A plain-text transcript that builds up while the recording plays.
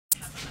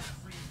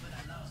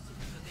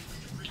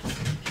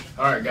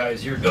Alright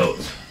guys, here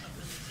goes.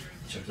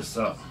 Check this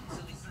out.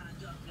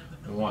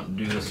 I want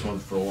to do this one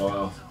for a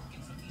while.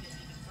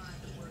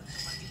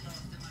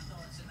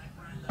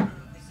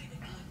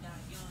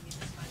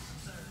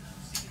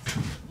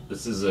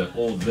 This is an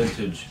old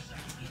vintage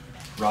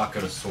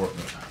rocket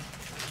assortment.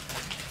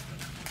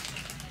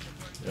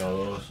 You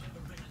know those?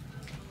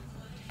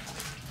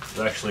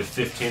 There's actually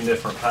 15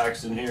 different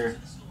packs in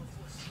here.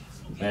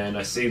 And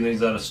I seen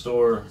these at a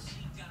store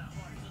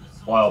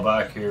a while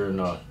back here, and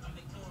I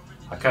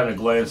kind of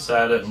glanced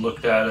at it and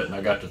looked at it, and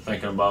I got to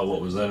thinking about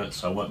what was in it,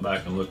 so I went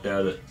back and looked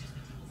at it,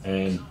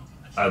 and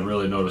I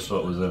really noticed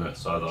what was in it,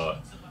 so I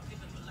thought,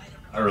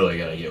 I really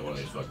gotta get one of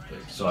these fucking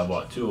things. So I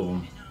bought two of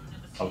them.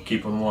 I'm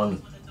keeping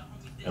one,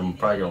 and I'm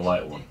probably gonna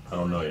light one. I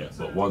don't know yet,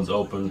 but one's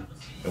open,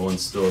 and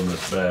one's still in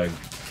this bag,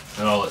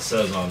 and all it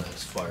says on it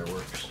is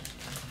fireworks.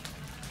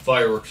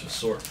 Fireworks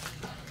assortment.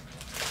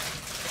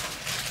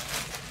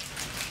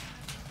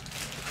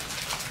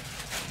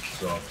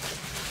 So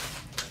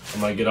I'm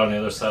going to get on the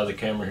other side of the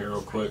camera here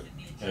real quick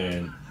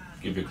and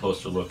give you a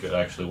closer look at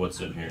actually what's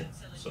in here.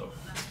 So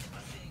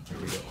here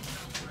we go.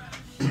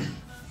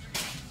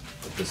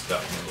 Put this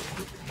down real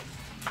quick.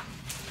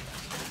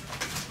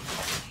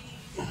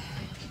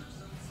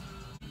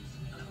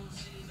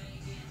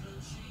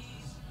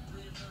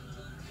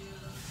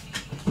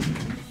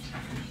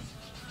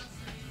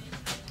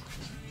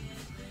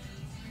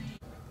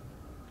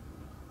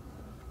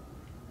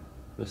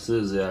 This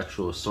is the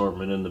actual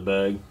assortment in the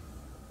bag.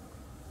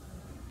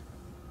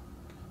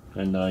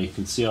 And you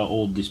can see how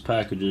old this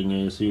packaging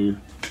is here.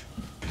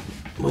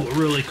 What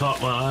really caught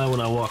my eye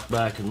when I walked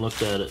back and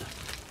looked at it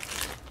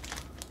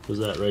was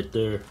that right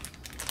there.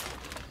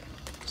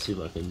 Let's see if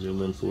I can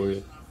zoom in for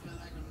you.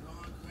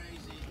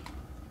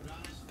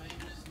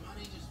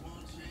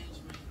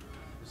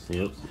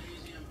 Yep.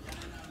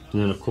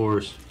 And then of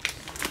course,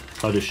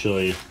 I'll just show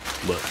you.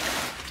 But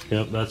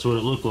yep, that's what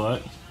it looked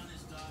like.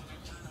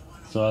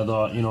 So I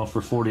thought, you know,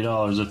 for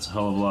 $40, that's a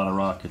hell of a lot of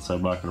rockets.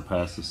 I'm not gonna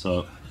pass this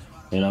up.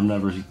 And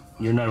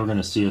you're never going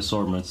to see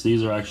assortments.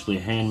 These are actually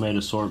handmade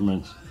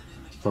assortments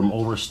from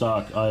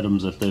overstocked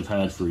items that they've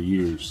had for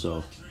years.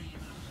 So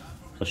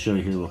I'll show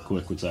you here real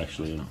quick what's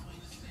actually in them.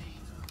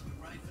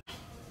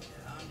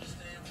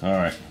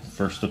 Alright,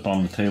 first up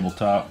on the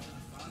tabletop,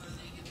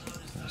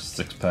 a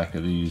 6-pack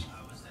of these.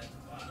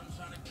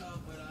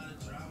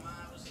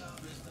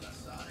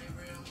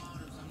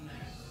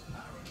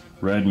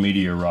 Red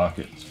Meteor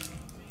rockets.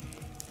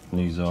 And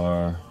these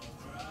are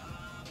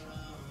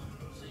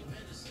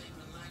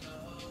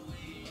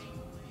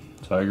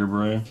Tiger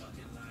brand,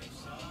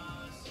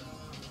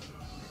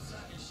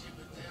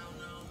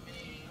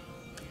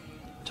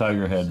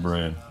 Tiger head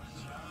brand.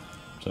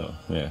 So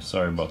yeah,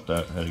 sorry about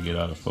that. Had to get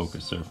out of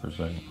focus there for a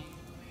second.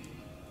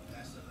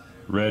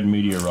 Red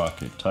Meteor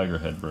rocket, Tiger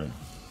head brand.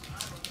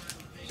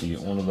 So you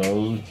get one of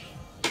those.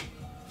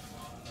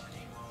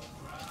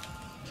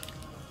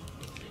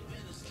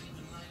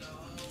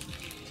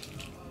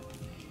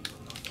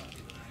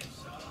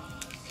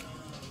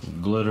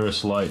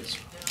 Glitterous lights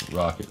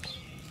rockets.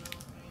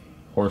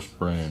 Horse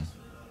brand.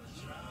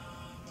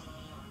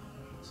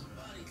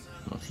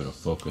 I'm not sure if it'll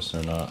focus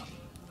or not.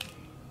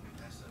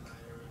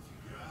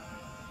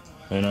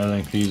 And I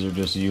think these are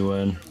just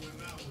UN.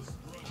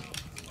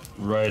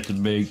 Right at the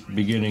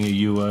beginning of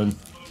UN,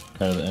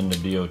 kind of the end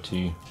of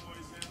DOT.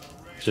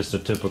 Just a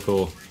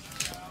typical,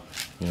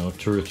 you know,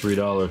 $2 or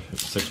 $3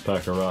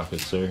 6-pack of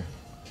rockets there.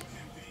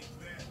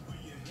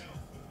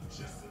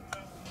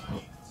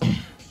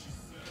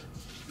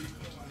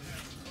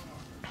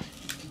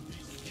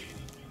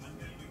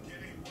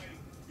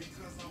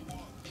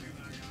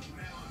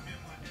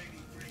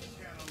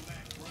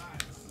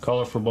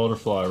 Colorful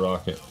butterfly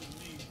rocket.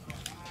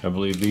 I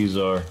believe these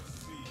are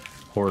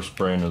horse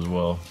brand as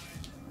well.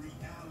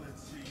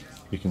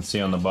 You can see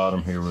on the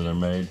bottom here where they're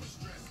made.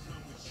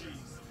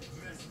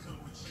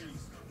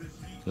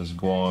 It says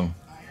Guang.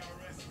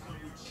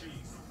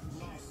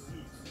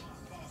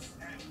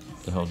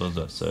 What the hell does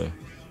that say?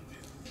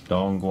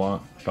 Dongguan,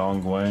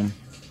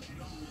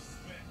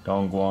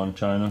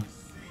 China.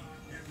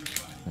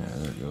 Yeah,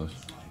 there it goes.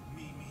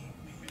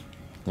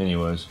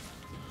 Anyways,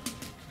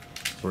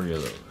 3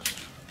 of those.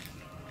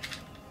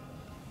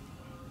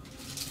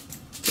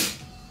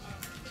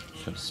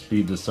 Try to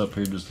speed this up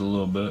here just a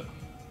little bit.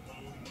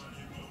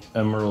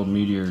 Emerald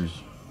Meteors,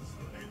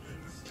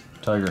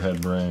 Tiger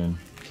head brand.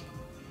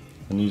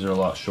 And these are a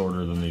lot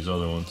shorter than these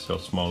other ones. See how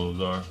small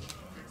those are.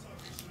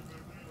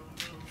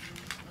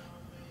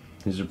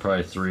 These are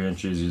probably 3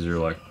 inches. These are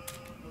like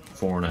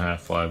 4.5,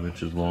 5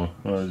 inches long.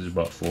 Oh, these are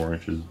about 4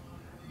 inches.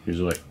 These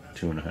are like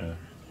 2.5.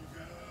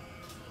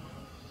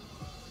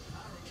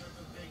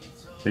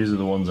 These are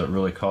the ones that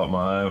really caught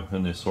my eye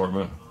in the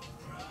assortment.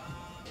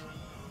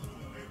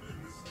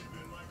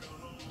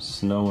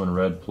 Snow and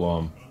red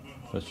plum.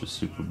 That's just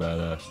super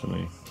badass to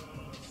me.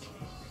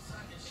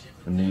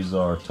 And these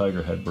are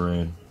Tiger head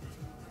brand.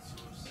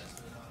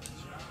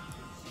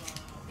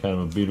 Kind of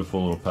a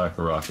beautiful little pack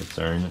of rockets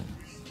there, ain't it?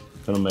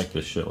 They don't make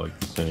this shit like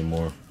this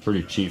anymore.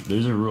 Pretty cheap.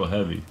 These are real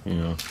heavy, you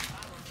know,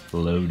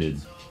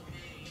 loaded.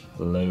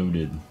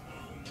 Loaded.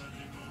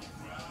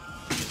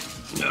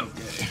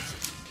 Okay.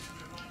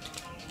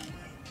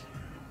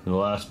 And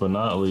last but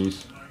not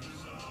least,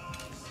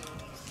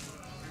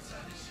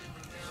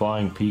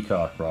 Flying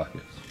Peacock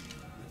rockets.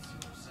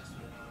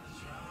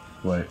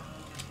 Wait.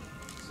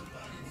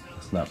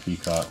 It's not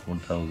peacock.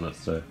 What the hell does that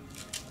say?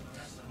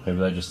 Maybe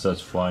that just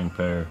says flying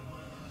pear.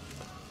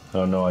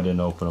 Oh no, I didn't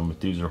open them, but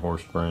these are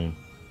horse brain.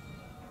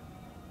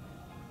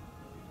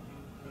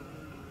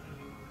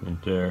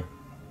 Right there.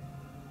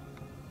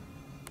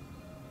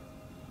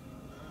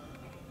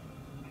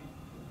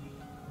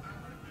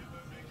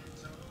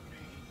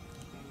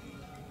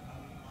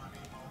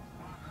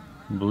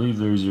 I believe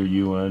these are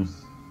UN.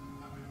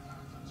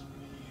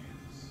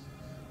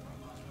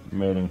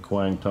 Made in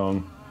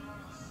Guangdong.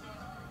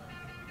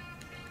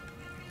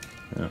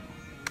 Yeah.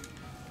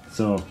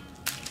 So,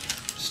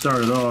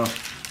 started off,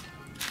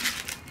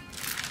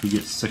 you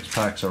get 6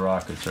 packs of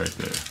rockets right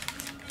there.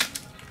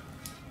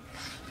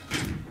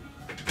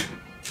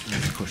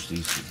 Let's push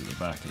these to the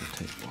back of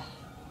the table.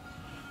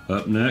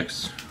 Up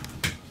next,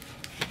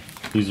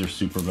 these are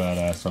super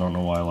badass. I don't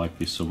know why I like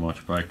these so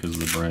much, probably because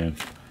of the brand.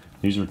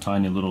 These are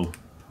tiny little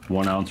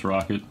 1 ounce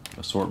rocket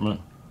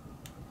assortment.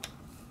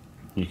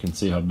 You can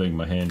see how big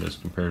my hand is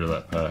compared to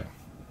that pack.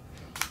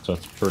 So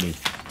it's pretty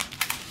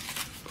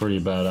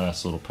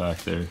badass little pack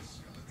there.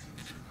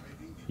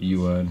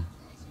 UN.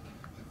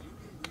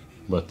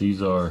 But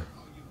these are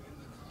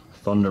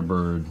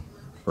Thunderbird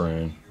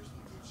brand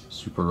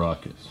super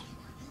rockets.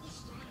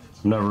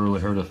 I've never really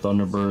heard of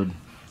Thunderbird.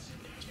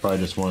 It's probably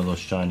just one of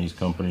those Chinese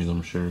companies,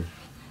 I'm sure.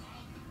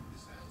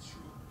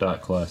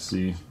 Class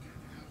C.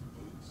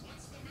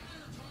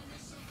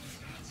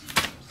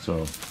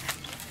 So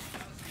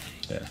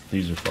yeah,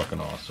 these are fucking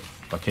awesome.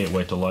 I can't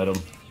wait to light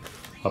them.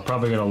 I'm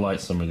probably gonna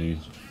light some of these.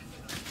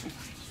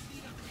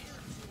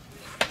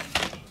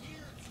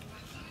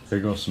 Here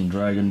goes some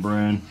Dragon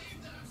brand.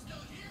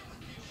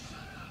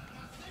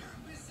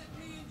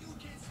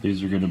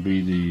 These are gonna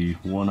be the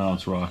 1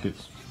 ounce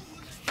rockets.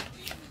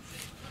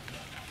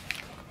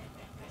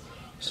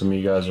 Some of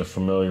you guys are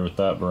familiar with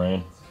that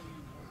brand.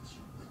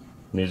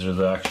 These are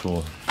the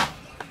actual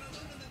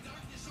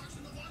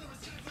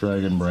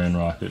Dragon brand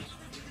rockets.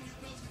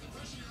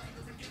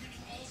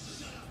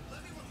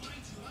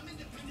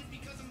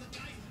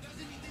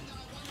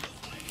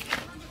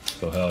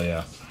 So hell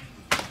yeah.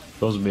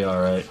 Those will be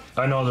alright.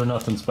 I know they're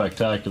nothing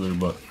spectacular,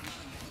 but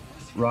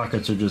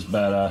rockets are just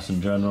badass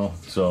in general.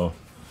 So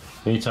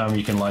anytime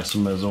you can light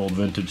some of this old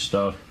vintage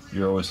stuff,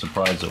 you're always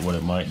surprised at what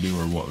it might do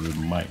or what it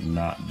might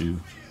not do.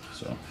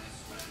 So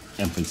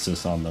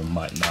emphasis on the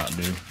might not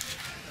do.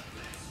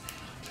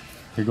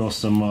 Here goes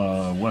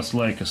some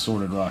Westlake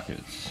assorted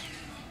rockets.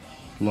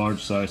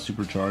 Large size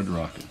supercharged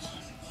rockets.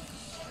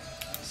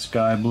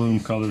 Sky Bloom,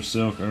 Color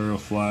Silk, Aerial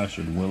Flash,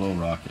 and Willow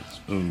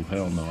rockets. Oh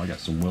hell no, I got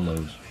some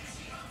willows.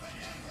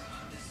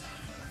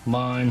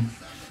 Mine.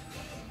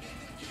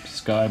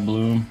 Sky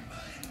Bloom.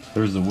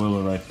 There's the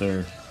willow right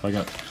there. I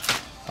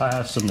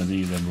have some of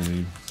these, I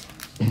believe.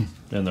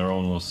 In their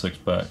own little 6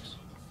 packs.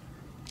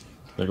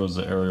 There goes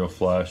the Aerial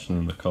Flash and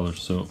then the Color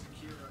Silk.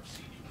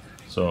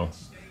 So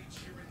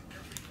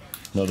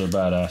another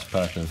badass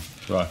pack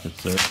of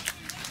rockets there.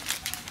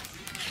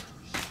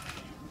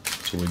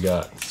 So we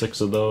got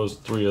 6 of those,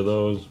 3 of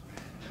those,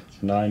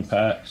 9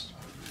 packs.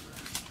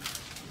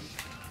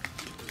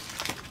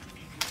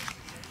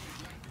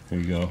 Here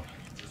you go.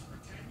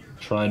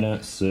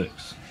 Trident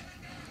 6.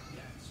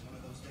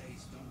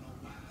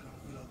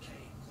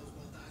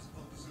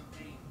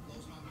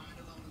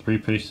 Three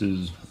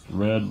pieces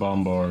red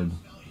bombard,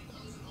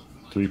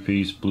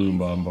 3-piece blue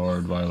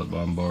bombard, violet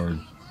bombard,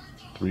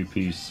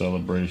 3-piece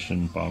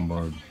celebration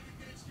bombard.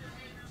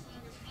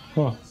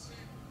 Huh.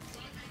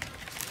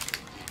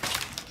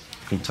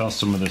 You can tell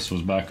some of this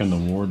was back in the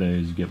war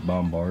days. You get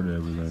bombarded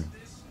everything.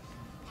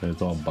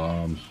 It's all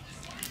bombs.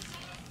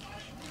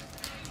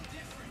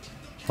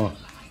 Huh.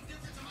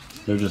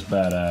 They're just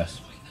badass.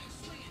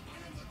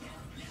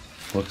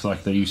 Looks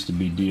like they used to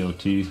be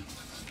DOT.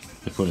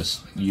 They put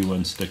a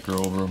UN sticker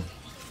over them.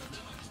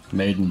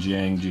 Made in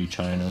Jiangji,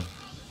 China.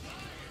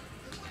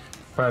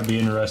 Probably be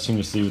interesting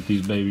to see what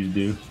these babies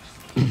do.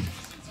 You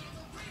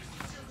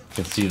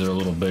can see they're a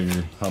little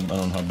bigger. I don't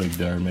know how big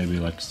they are, maybe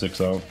like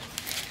 6 ounce.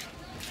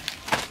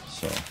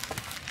 So,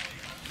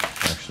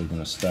 I'm actually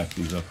going to stack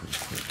these up real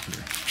quick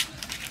here.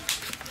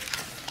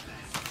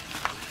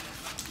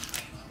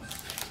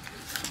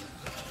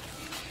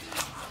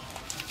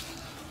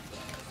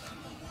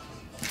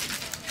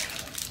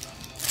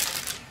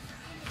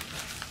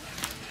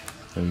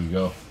 There you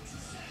go.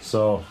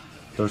 So,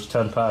 there's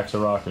 10 packs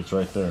of rockets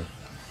right there.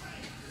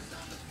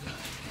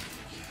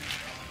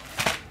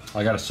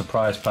 I got a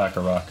surprise pack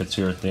of rockets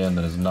here at the end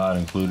that is not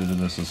included in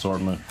this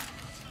assortment.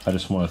 I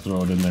just want to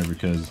throw it in there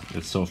because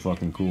it's so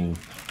fucking cool.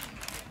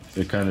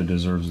 It kind of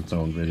deserves its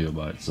own video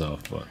by itself,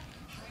 but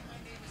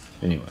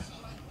anyway.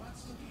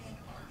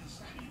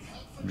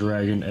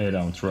 Dragon 8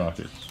 ounce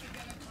rockets.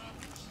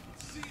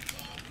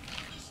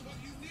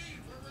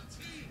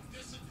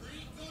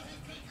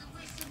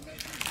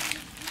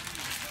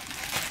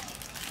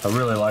 I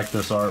really like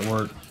this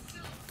artwork.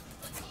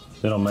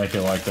 They don't make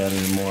it like that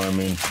anymore. I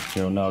mean,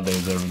 you know,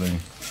 nowadays everything,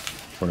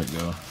 where'd it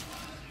go?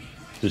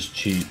 Just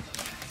cheap.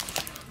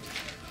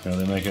 You know,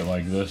 they make it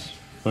like this.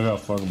 Look how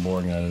fucking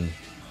boring that is.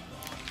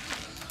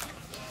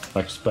 I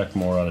expect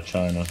more out of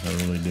China, I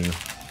really do.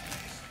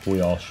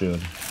 We all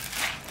should.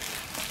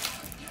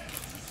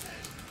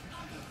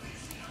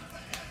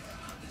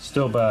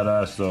 Still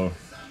badass though.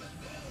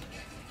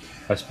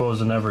 I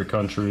suppose in every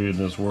country in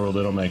this world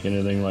they don't make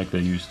anything like they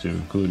used to,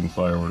 including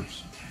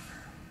fireworks.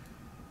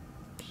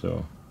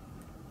 So,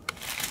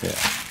 yeah.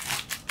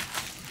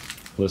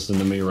 Listen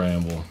to me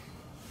ramble.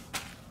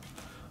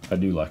 I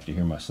do like to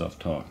hear myself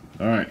talk.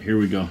 Alright, here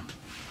we go.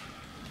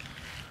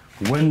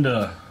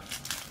 Winda.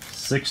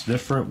 6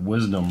 different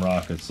wisdom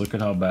rockets. Look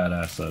at how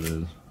badass that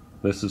is.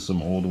 This is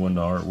some old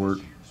Winda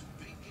artwork,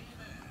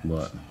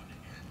 but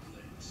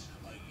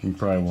you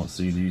probably won't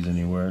see these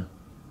anywhere.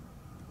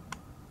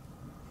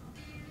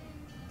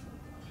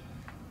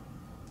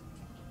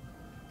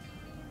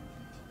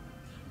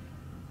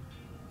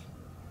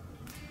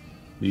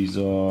 These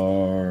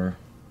are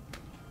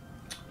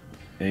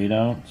 8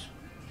 ounce.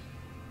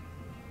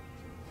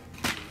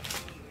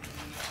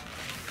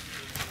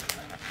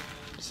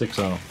 Six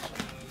ounce.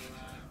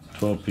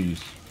 12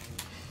 piece.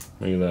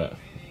 Look at that.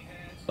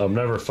 I've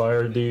never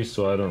fired these,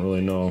 so I don't really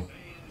know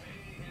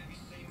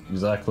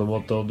exactly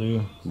what they'll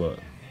do, but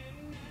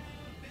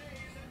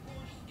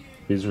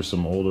these are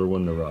some older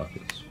Winda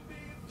rockets.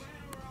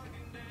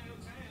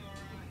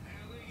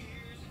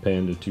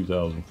 Panda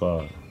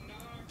 2005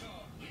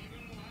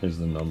 is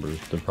the numbers.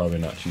 They're probably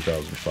not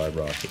 2005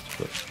 rockets,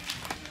 but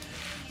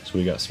so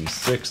we got some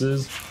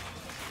 6s.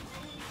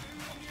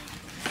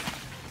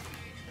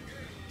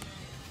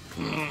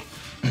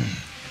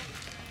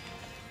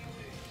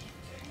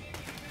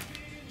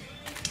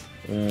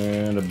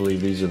 And I believe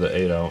these are the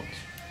 8 ounce.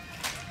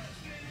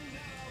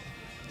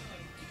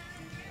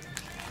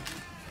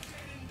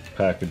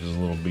 Package is a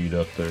little beat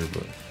up there,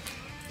 but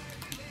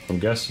I'm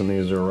guessing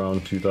these are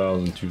around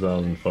 2000,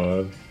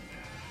 2005.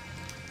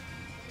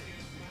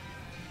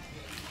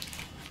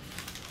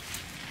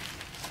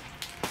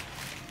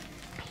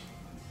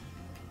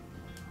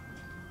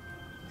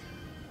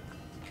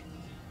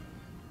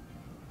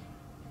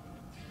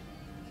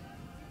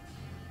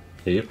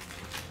 Yep.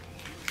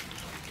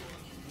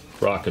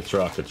 Rockets,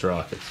 rockets,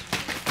 rockets.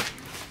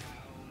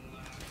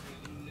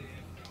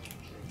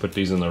 Put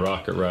these in the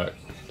rocket rack,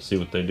 see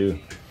what they do.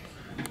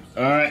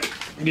 Alright,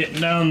 getting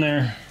down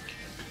there.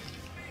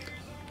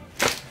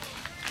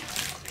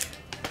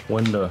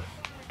 Winda.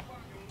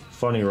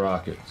 Funny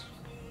rockets.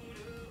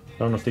 I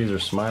don't know if these are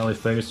smiley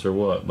face or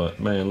what, but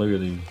man, look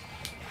at these.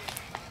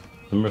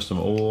 Them are some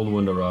old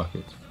Winda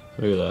rockets.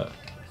 Look at that.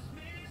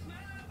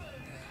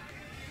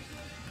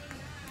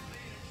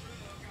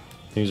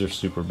 These are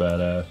super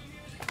badass.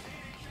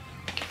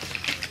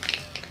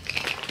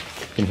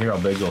 You can hear how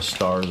big those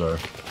stars are.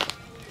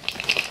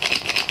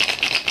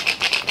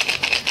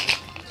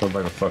 Sounds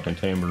like a fucking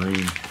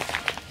tambourine.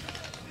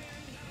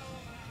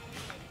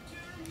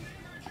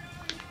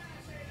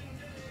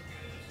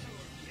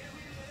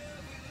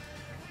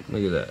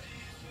 Look at that.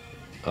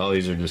 Oh,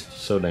 these are just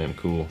so damn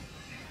cool.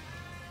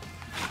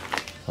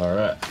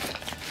 Alright.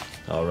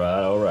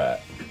 Alright, alright.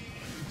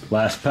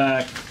 Last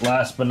pack,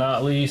 last but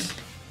not least.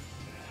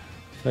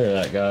 Look at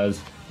that,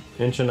 guys.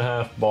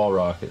 1.5-inch ball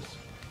rockets.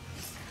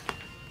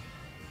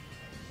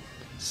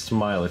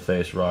 Smiley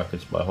face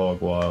rockets by Hog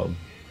Wild.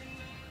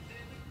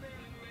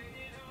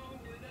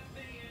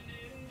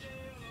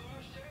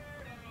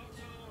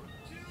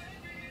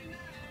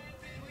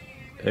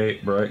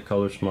 Eight bright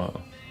color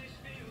smile.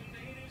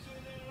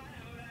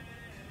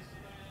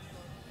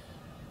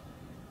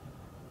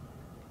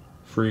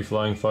 Free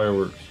flying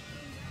fireworks.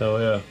 Hell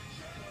yeah.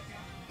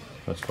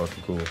 That's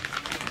fucking cool.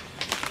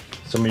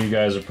 Some of you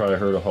guys have probably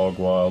heard of Hog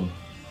Wild.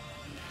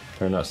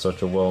 They're not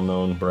such a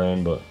well-known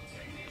brand, but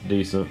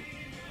decent.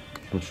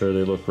 I'm sure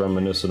they look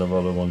reminiscent of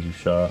other ones you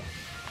shot.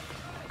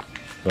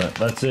 But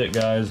that's it,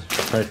 guys.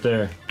 Right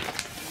there.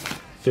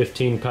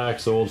 15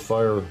 packs of old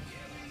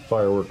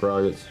firework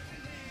rockets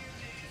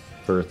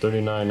for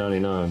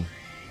 $39.99.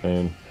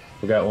 And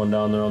we got one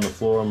down there on the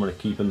floor I'm going to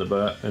keep in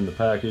the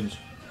package.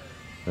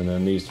 And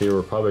then these here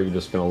we're probably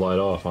just going to light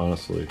off,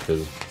 honestly,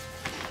 because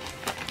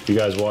if you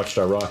guys watched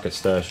our rocket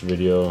stash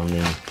video, I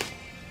mean,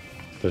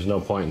 there's no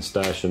point in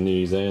stashing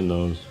these and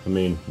those. I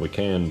mean, we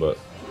can, but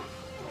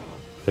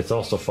it's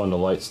also fun to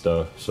light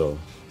stuff, so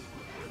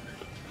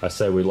I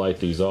say we light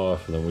these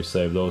off and then we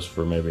save those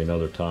for maybe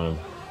another time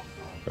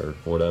or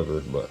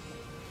whatever, but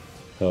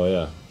hell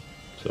yeah.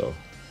 So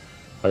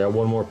I got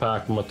one more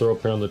pack I'm gonna throw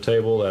up here on the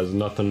table that has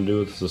nothing to do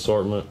with this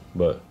assortment,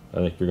 but I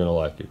think you're gonna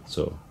like it,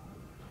 so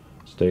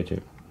stay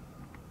tuned.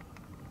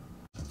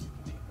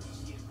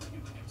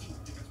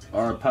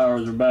 Our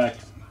powers are back.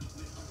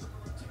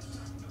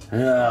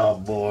 Oh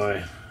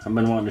boy, I've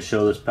been wanting to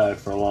show this pack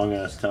for a long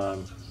ass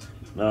time.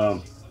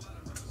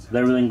 With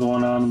everything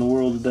going on in the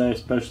world today,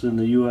 especially in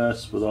the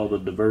US, with all the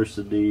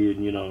diversity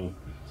and, you know,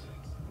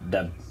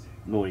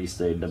 what do you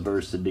say,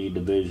 diversity,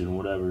 division,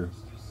 whatever.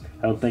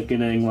 I don't think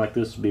anything like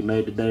this would be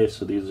made today,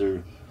 so these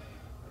are,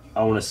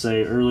 I want to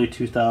say early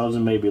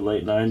 2000, maybe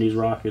late 90s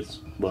rockets,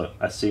 but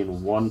I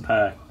seen one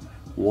pack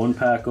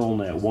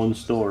only at one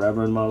store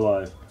ever in my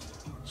life,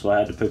 so I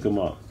had to pick them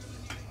up.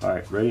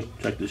 Alright, ready?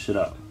 Check this shit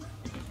out.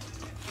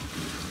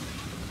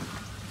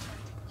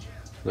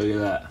 Look at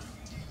that.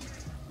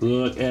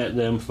 Look at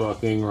them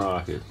fucking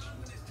rockets.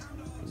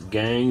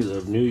 Gangs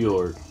of New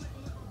York.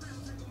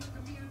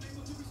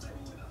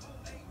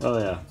 Oh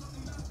yeah.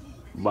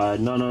 By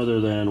none other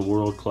than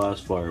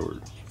world-class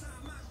fireworks.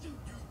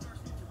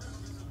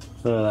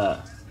 Look at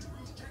that.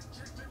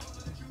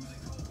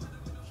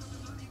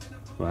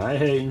 Well, I ain't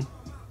hating.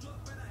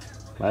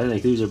 I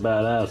think these are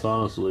badass,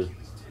 honestly.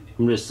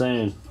 I'm just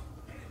saying,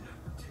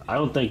 I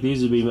don't think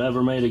these would be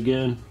ever made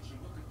again,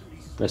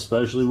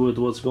 especially with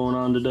what's going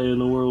on today in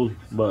the world.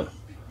 But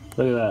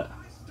look at that.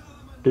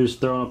 Dude's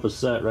throwing up a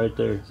set right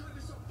there.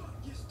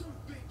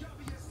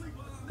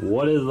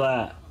 What is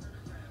that?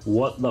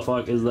 What the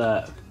fuck is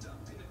that?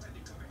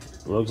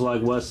 Looks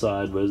like West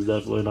Side, but it's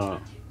definitely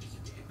not.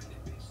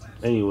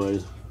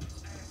 Anyways,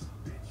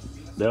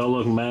 they all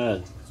look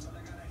mad.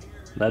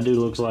 That dude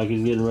looks like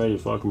he's getting ready to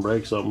fucking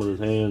break something with his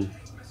hand.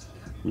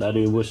 And that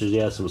dude wishes he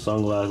had some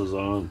sunglasses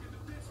on.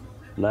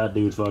 And that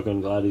dude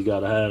fucking glad he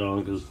got a hat on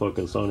because it's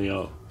fucking sunny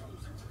out.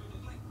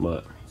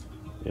 But,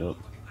 yep.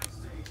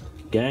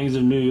 Gangs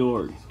of New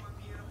York.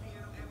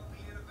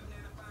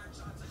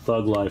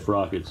 Thug Life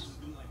Rockets.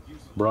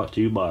 Brought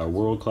to you by our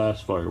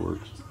world-class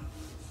fireworks.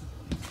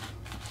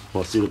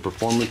 Want to see the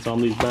performance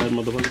on these bad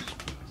motherfuckers?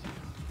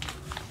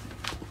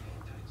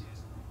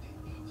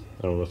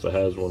 I don't know if it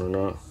has one or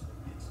not.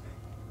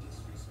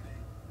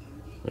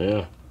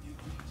 Yeah.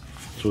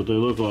 That's what they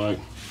look like.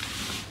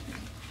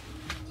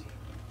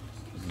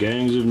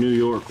 Gangs of New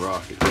York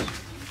rockets.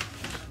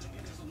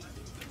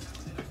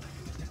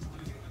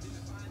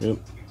 Yep.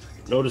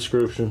 No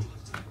description.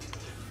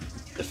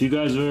 If you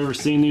guys have ever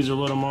seen these or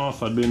lit them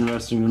off, I'd be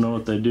interested to know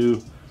what they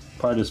do.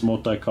 Probably just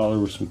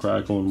multicolor with some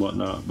crackle and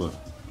whatnot, but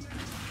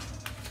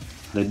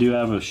they do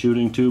have a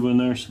shooting tube in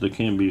there, so they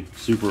can't be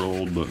super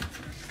old, but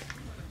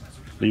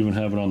they even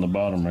have it on the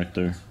bottom right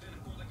there.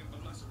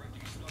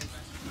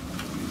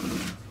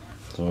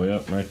 So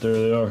yep, right there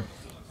they are.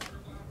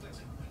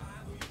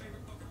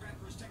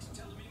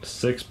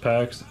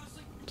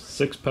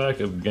 6-pack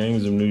of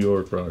Gangs of New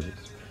York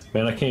rockets.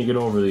 Man, I can't get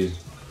over these.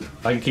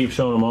 I can keep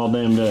showing them all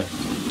damn day.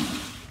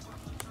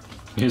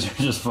 These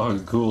are just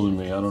fucking cool to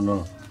me, I don't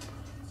know.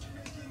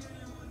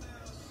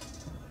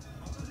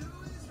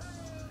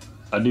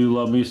 I do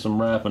love me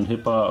some rap and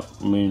hip hop.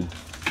 I mean,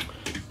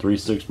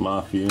 3-6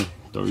 Mafia,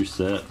 30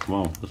 Set. Come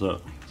on, what's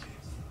up?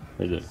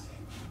 Hey there.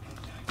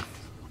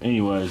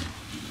 Anyways.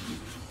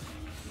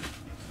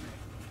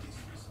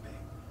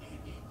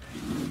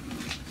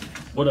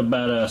 What a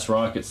badass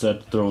rocket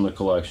set to throw in the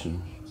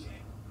collection.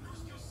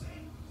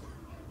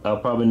 I'll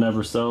probably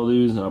never sell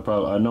these, and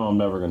I know I'm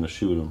never gonna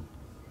shoot them,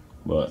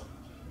 but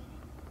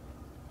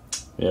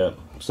yeah,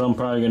 some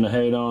probably gonna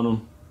hate on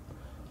them.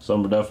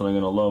 Some are definitely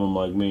gonna love them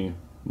like me.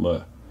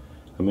 But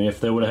I mean, if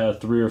they would have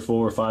had 3 or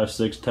 4 or 5,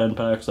 6, 10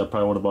 packs, I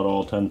probably would have bought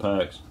all 10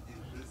 packs.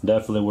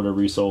 Definitely would have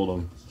resold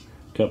them.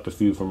 Kept a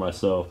few for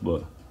myself,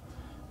 but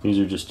these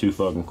are just too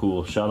fucking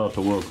cool. Shout out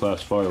to World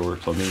Class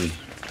Fireworks on these.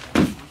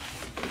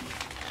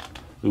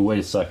 Ooh, wait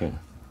a second.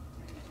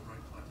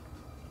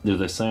 Did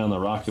they say on the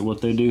rocket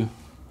what they do?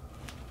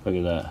 Look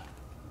at that.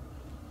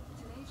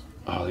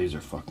 Oh, these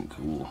are fucking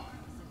cool.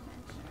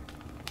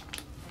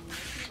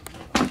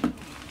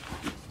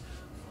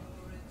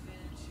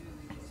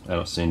 I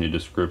don't see any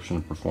description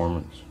of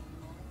performance.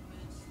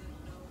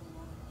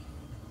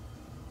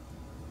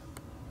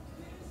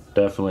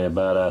 Definitely a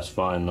badass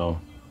find though.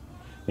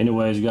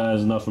 Anyways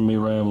guys, enough of me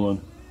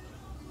rambling.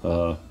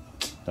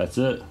 That's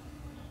it.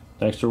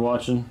 Thanks for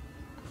watching.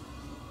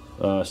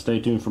 Stay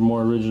tuned for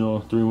more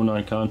original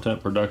 319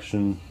 content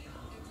production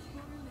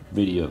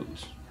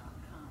videos.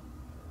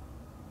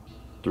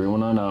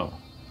 319 out.